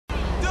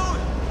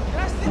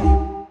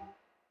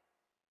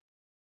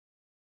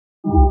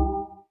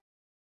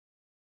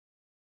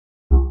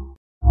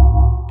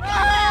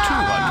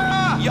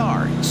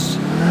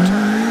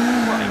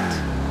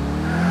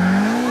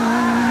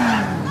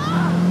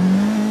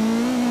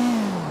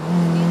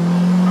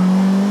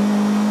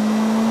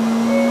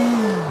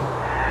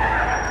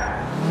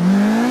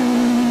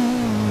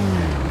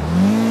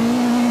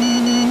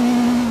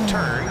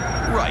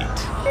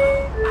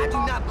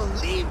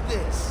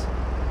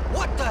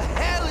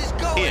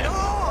In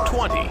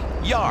 20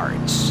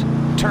 yards,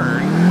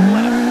 turn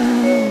left.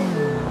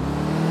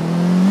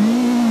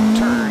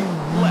 Turn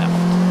left.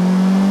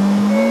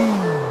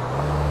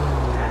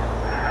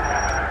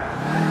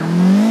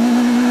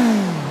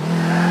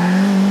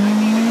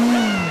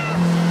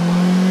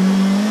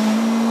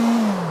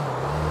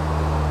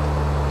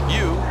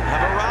 You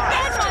have arrived.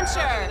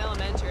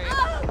 Elementary.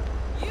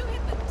 You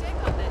hit the dick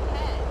on the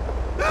head.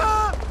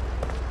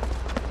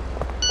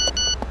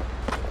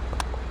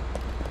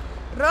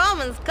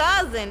 Roman's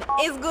cousin,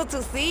 it's good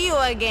to see you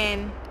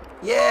again.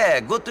 Yeah,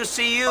 good to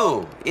see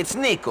you. It's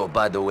Nico,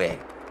 by the way.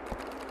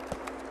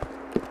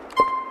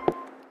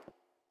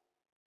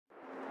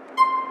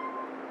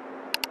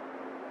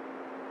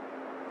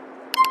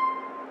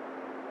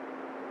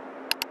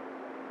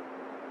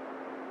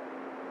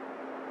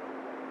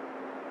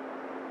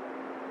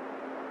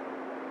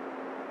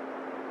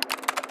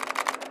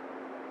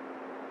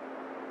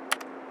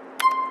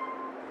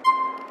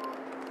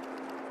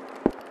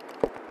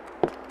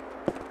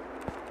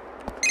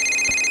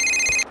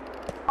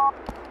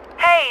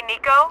 Hey,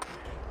 Nico.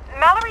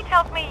 Mallory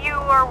tells me you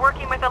are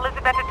working with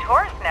Elisabetta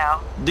Torres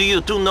now. Do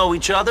you two know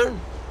each other?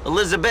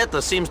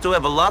 Elisabetta seems to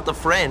have a lot of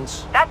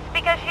friends. That's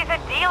because she's a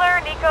dealer,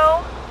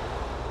 Nico.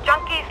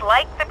 Junkies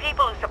like the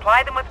people who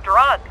supply them with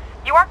drugs.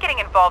 You aren't getting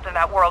involved in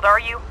that world, are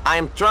you?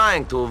 I'm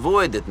trying to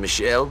avoid it,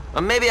 Michelle.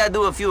 Maybe I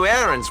do a few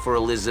errands for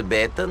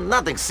Elisabetta.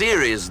 Nothing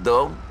serious,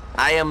 though.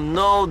 I am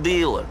no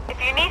dealer. If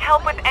you need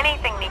help with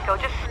anything, Nico,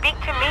 just speak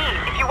to me.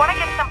 If you want to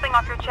get something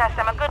off your chest,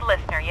 I'm a good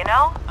listener, you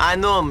know? I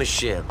know,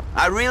 Michelle.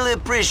 I really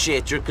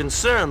appreciate your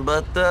concern,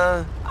 but,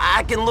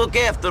 I can look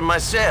after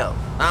myself.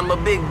 I'm a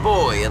big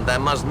boy, and I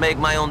must make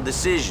my own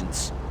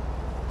decisions.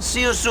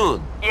 See you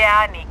soon.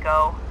 Yeah,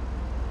 Nico.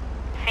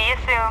 See you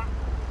soon.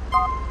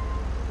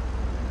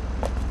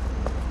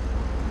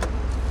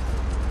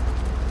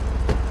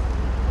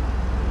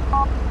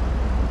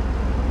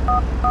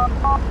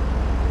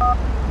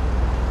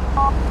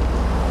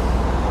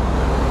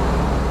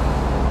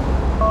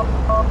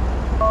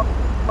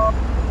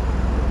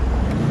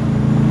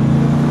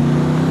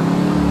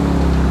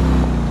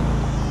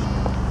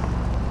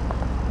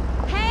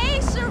 Hey,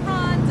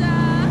 Sharonda.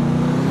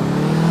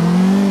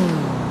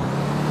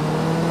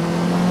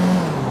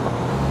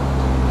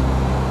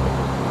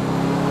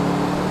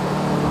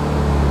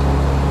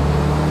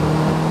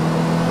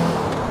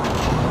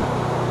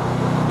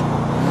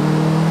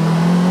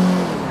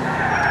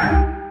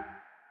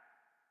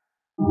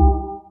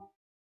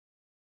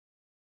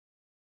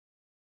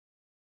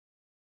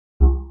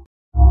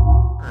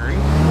 Turn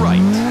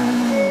right.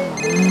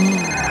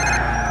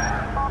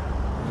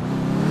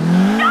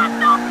 Shut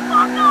the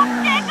fuck up,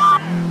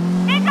 Jacob!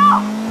 Nico!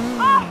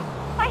 Oh,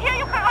 I hear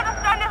you can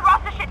understand this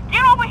Rasta shit.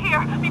 Get over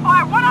here before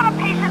I run out of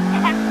patience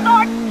and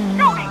start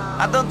shooting!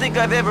 I don't think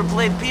I've ever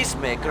played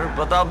Peacemaker,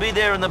 but I'll be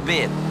there in a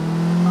bit.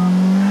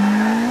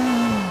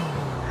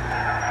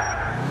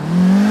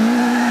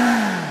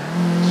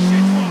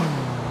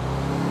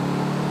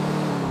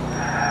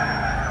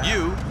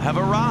 You have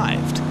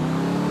arrived.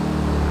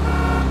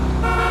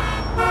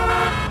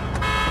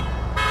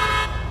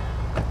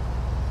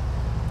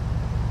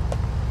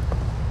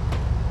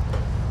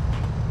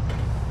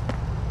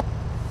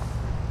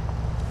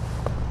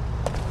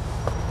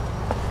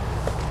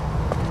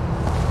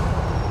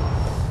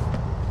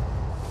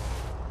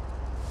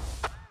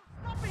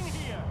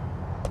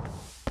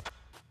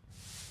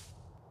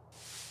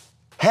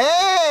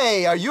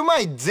 Hey, are you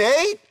my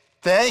date?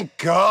 Thank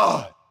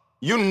God.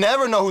 You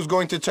never know who's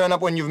going to turn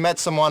up when you've met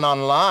someone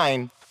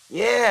online.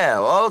 Yeah,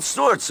 all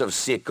sorts of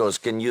sickos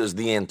can use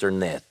the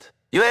internet.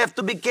 You have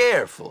to be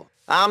careful.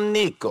 I'm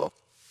Nico.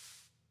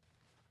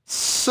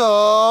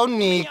 So,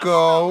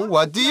 Nico,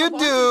 what do you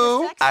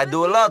do? I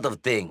do a lot of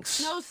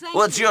things.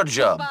 What's your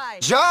job?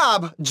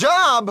 Job?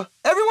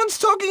 Everyone's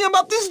talking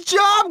about this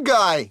job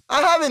guy.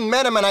 I haven't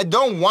met him and I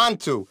don't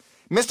want to.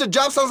 Mr.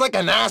 Job sounds like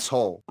an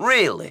asshole.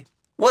 Really?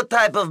 What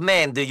type of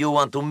man do you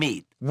want to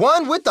meet?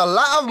 One with a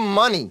lot of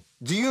money.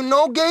 Do you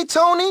know Gay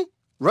Tony?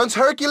 Runs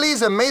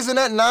Hercules and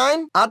Maisonette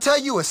 9? I'll tell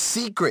you a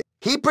secret.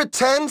 He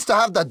pretends to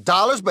have the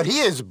dollars, but he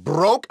is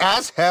broke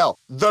as hell.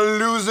 The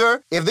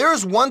loser. If there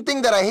is one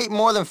thing that I hate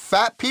more than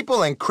fat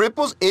people and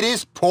cripples, it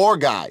is poor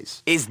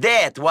guys. Is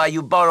that why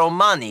you borrow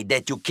money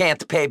that you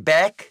can't pay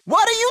back?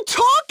 What are you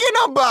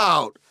talking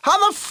about? How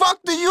the fuck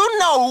do you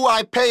know who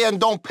I pay and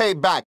don't pay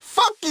back?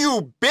 Fuck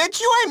you, bitch.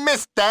 You ain't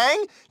Miss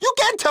Thang. You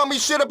can't tell me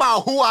shit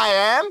about who I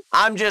am.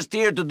 I'm just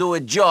here to do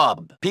a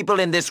job. People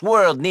in this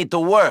world need to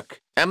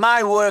work. And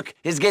my work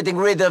is getting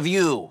rid of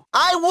you.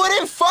 I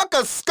wouldn't fuck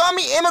a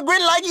scummy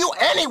immigrant like you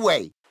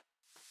anyway.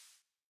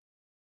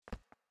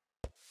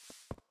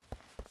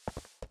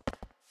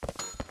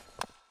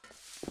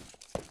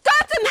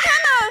 Captain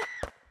Hannah!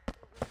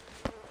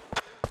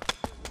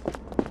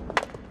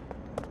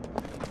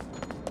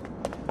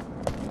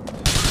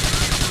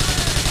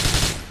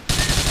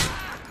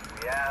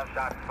 We have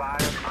shots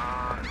fired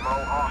on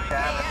Mohawk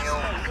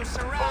Avenue. You're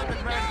surrounded.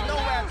 There's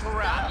nowhere to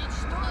run.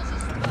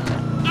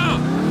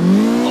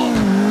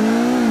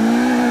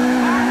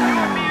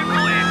 Your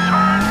vehicle is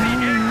currently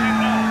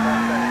engine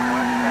off.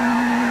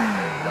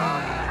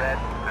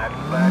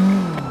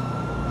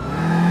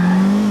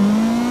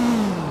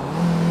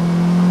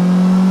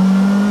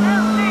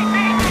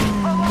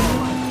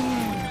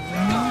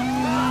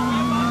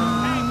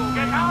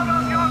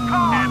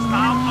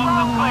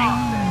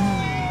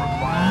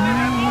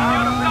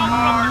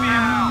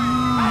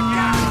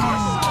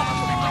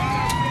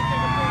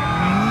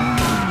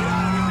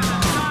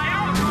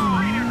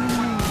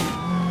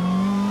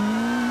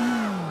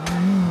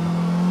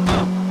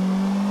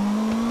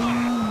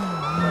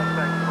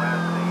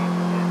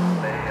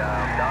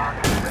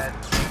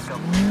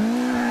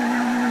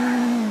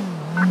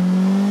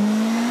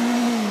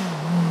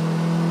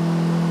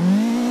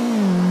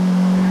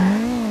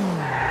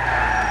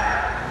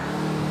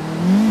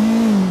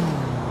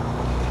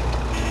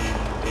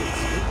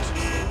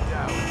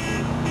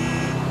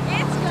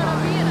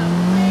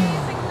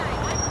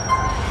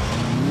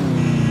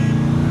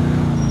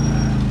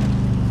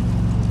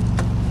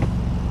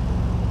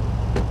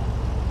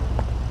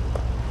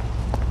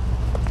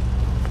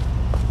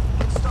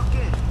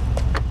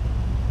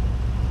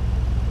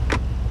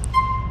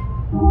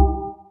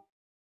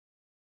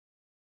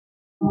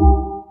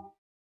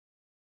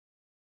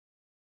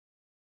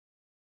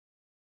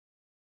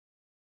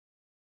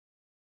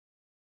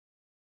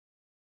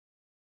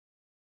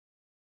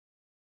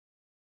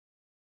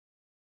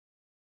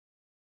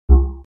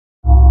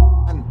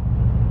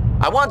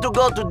 I want to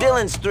go to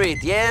Dillon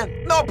Street, yeah?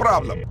 No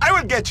problem. I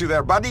will get you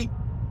there, buddy.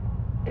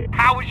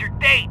 How was your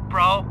date,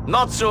 bro?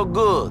 Not so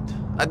good.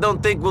 I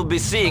don't think we'll be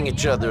seeing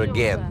each other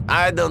again.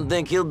 I don't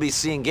think he'll be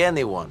seeing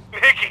anyone.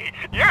 Mickey,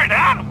 you're an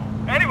animal.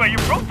 Anyway, your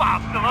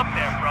profile's still up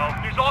there, bro.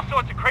 There's all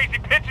sorts of crazy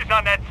pictures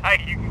on that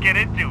site you can get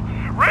into.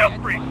 Real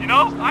freaks, you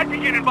know? I'd be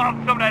getting involved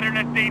in some of that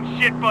internet dating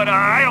shit, but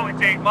I only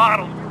date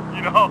models,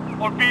 you know?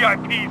 Or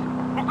VIPs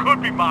who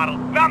could be models.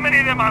 Not many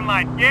of them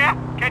online, yeah?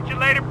 Catch you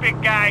later,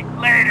 big guy.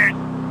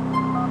 Laters.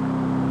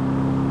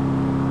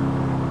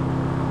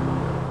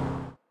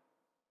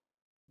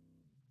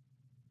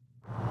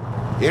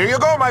 Here you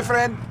go, my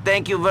friend.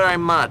 Thank you very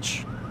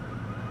much.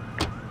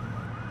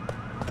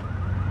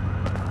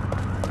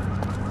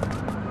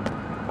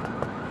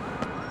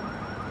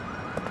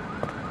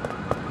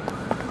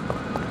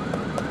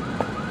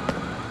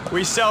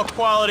 We sell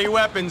quality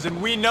weapons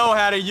and we know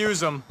how to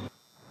use them.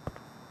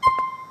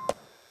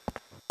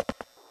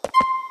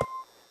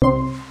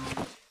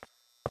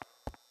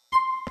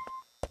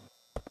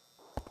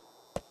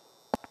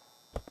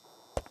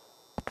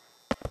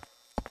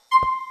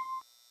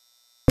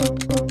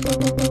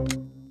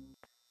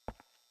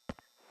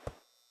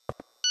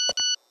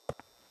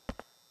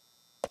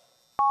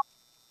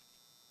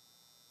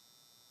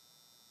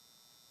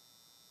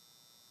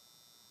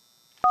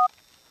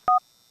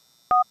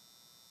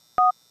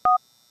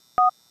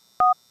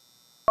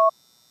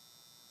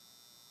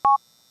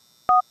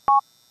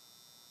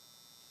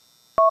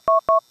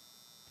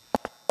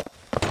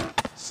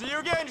 See you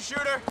again,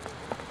 shooter.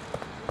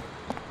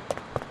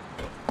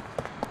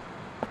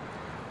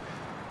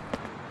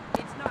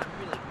 It's not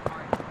really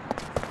hard.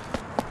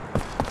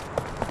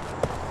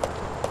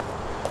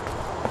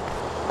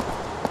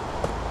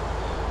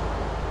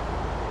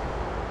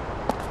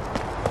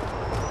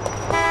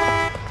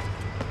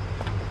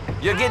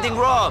 You're getting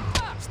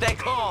robbed. Stay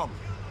calm.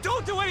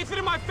 Don't do anything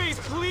in my face,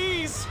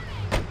 please!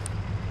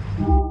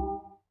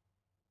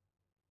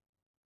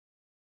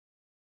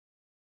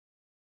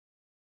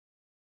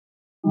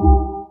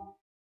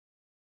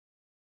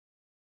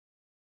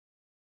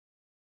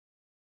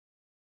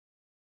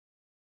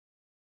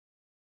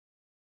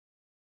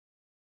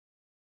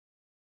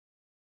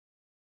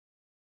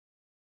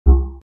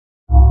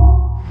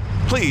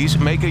 Please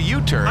make a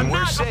U-turn. I'm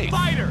We're not safe. a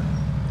fighter!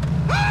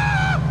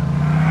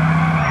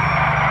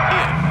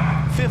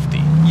 In 50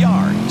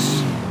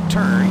 yards.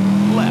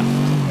 Turn left.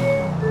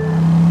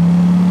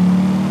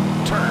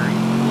 Turn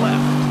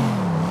left.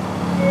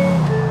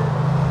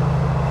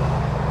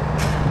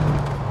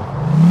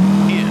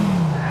 In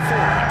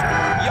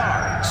 400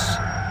 yards.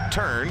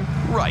 Turn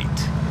right.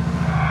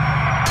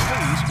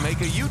 Please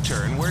make a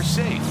U-turn. We're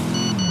safe.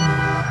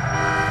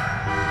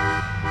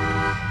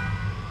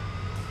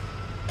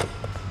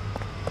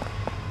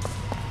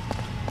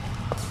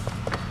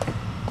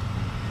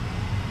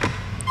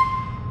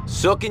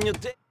 So can you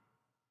take...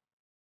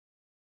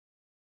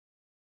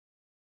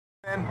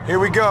 Here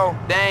we go.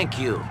 Thank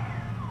you.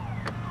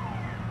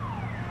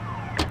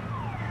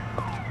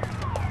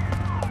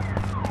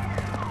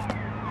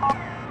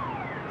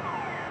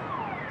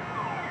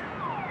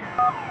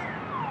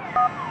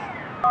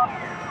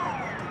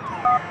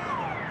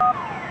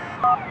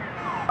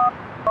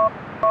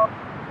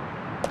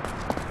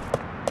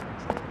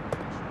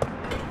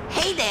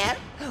 Hey there!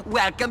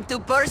 Welcome to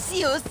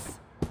Perseus!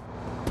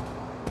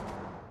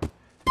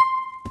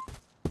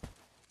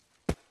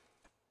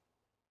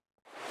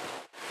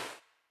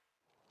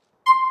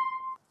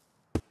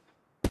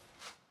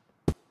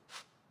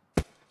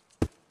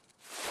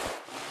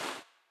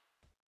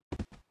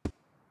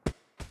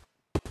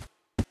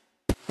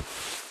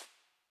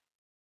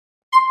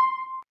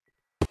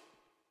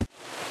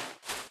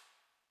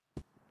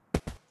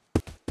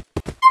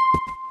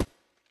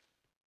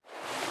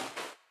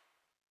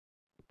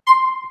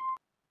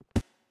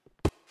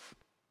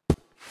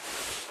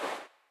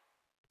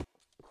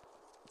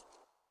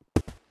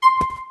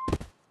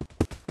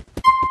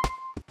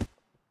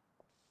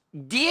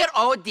 Dear,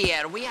 oh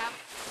dear, we have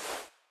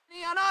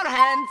on our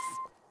hands.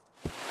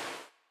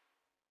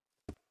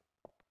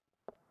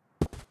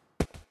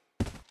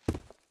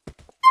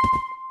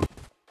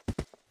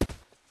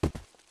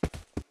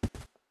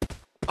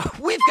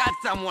 We've got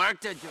some work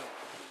to do.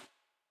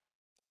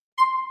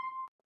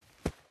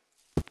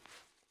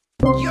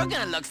 You're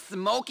gonna look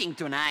smoking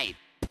tonight.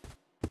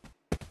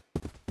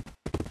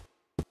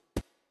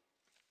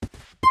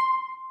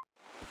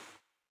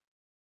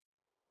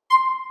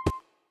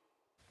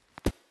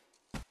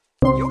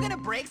 You're gonna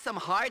break some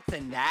hearts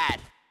in that.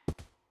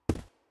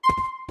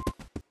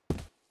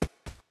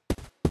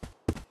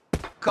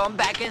 Come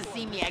back and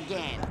see me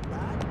again.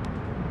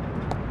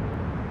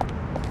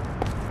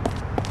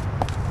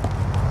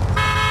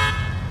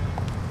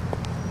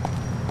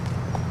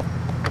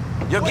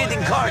 You're getting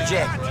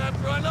carjacked.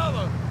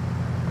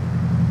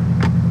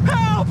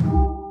 Help!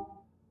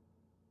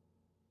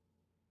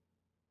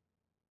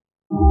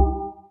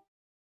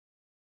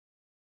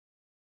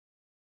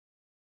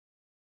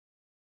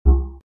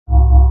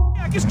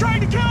 He's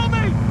trying to kill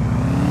me!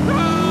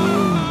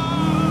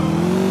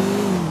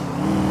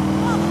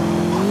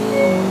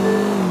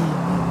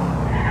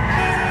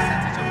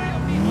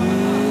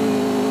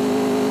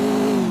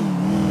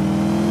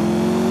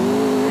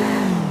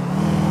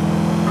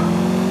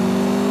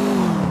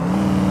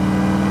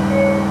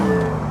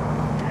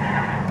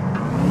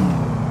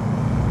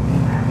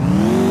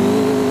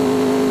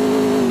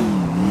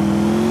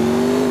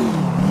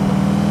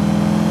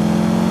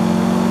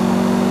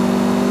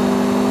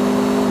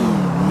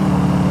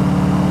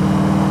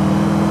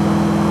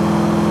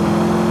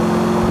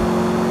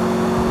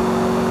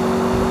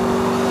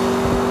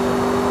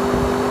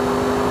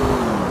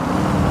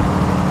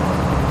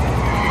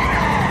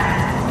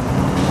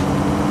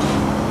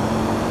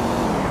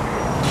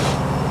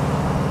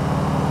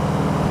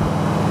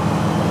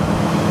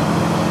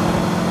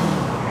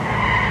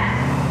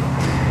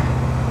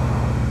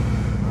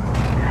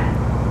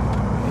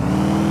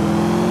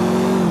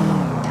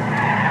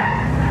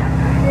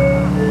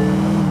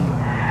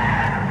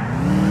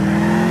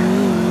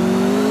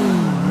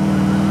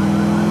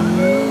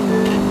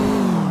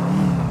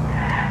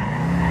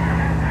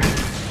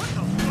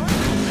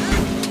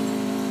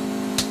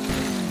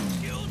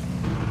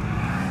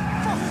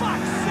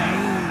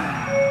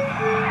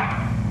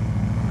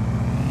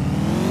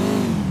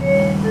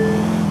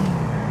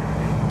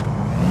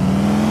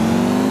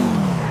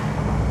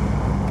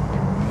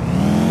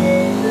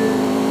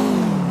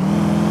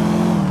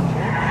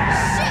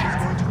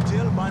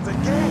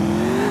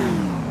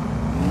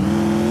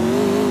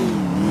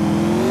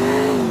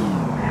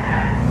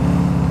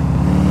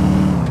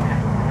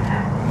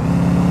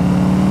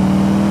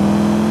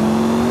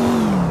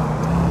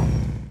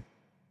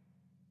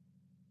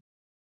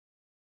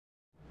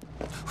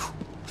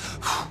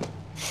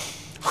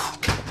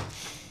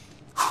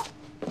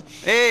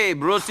 Hey,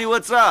 Brucey,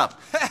 what's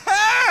up?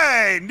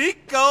 Hey,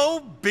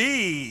 Nico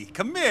B.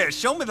 Come here,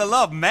 show me the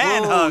love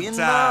man hug time.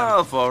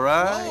 Enough, all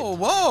right?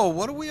 Whoa,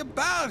 what are we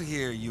about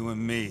here, you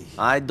and me?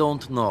 I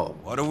don't know.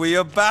 What are we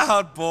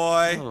about,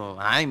 boy? Oh,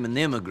 I'm an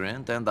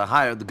immigrant and a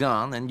hired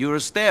gun, and you're a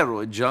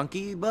steroid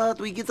junkie,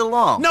 but we get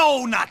along.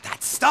 No, not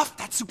that stuff.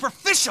 That's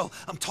superficial.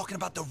 I'm talking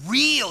about the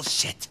real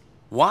shit.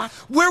 What?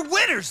 We're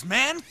winners,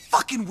 man.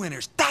 Fucking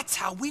winners. That's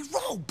how we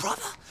roll,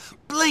 brother.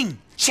 Bling,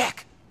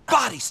 check.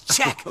 Bodies,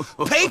 check.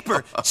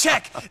 Paper,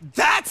 check.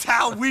 That's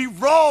how we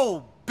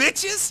roll,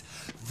 bitches.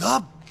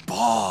 The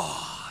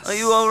boss. Are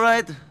you all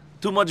right?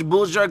 Too much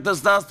bullshark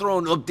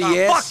testosterone up the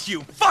ass?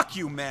 Fuck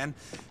you, man.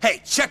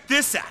 Hey, check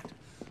this out.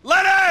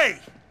 Lenny!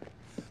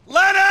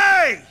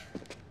 Lenny!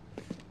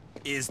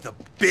 Is the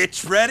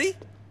bitch ready?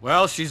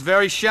 Well, she's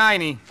very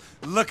shiny.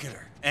 Look at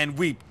her and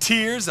weep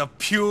tears of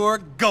pure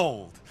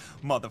gold.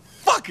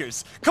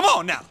 Motherfuckers! Come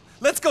on now,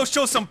 let's go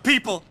show some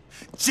people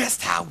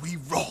just how we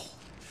roll.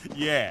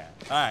 Yeah,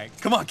 all right,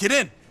 come on, get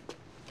in.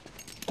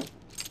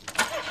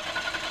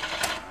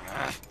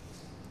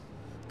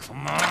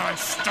 Come on,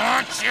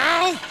 start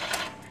you!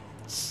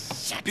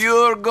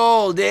 Pure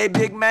gold, eh,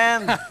 big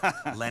man?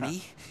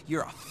 Lenny,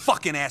 you're a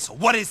fucking asshole.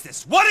 What is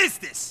this? What is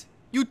this?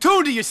 You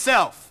tuned to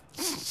yourself.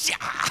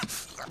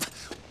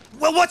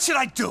 Well, what should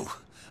I do?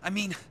 I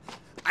mean,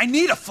 I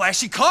need a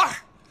flashy car.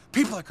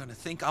 People are gonna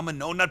think I'm a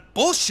no-nut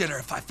bullshitter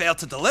if I fail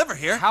to deliver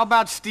here. How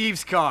about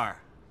Steve's car?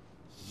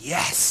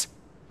 Yes.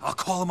 I'll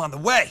call him on the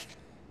way.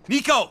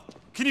 Nico,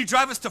 can you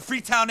drive us to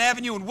Freetown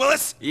Avenue in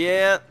Willis?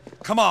 Yeah.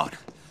 Come on.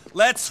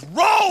 Let's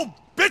roll,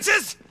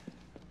 bitches!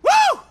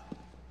 Woo!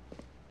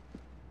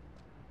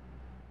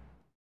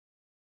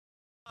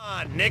 Come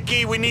on,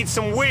 Nicky, we need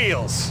some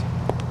wheels.